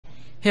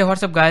Hey,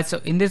 what's up guys?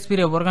 So in this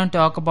video we're going to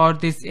talk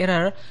about this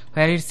error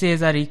where it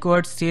says a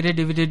required CD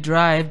DVD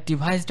drive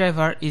device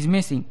driver is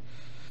missing.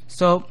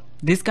 So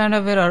this kind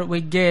of error we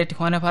get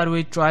whenever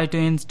we try to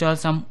install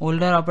some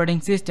older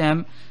operating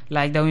system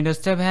like the Windows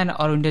 7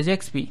 or Windows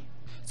XP.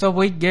 So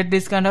we get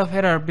this kind of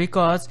error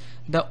because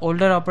the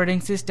older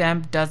operating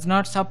system does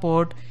not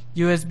support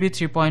USB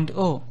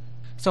 3.0.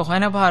 So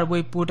whenever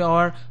we put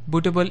our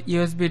bootable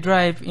USB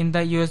drive in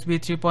the USB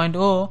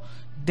 3.0,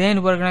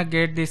 then we're gonna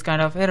get this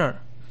kind of error.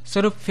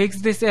 So to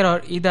fix this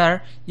error,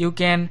 either you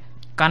can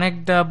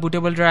connect the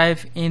bootable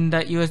drive in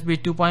the USB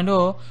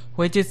 2.0,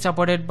 which is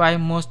supported by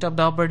most of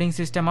the operating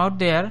system out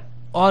there,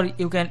 or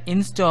you can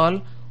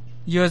install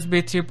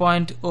USB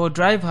 3.0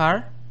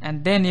 driver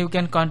and then you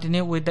can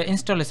continue with the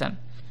installation.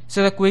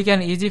 So the quick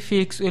and easy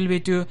fix will be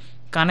to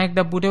connect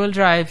the bootable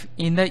drive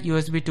in the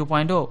USB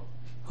 2.0,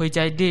 which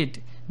I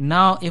did.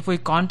 Now if we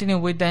continue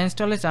with the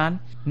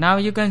installation, now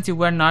you can see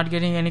we're not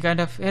getting any kind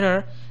of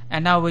error,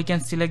 and now we can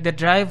select the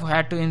drive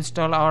where to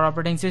install our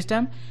operating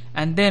system,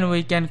 and then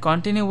we can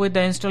continue with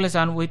the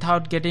installation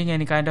without getting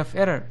any kind of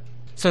error.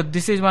 So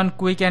this is one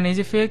quick and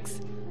easy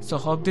fix. So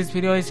hope this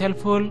video is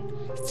helpful.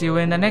 See you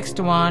in the next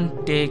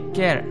one. Take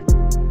care.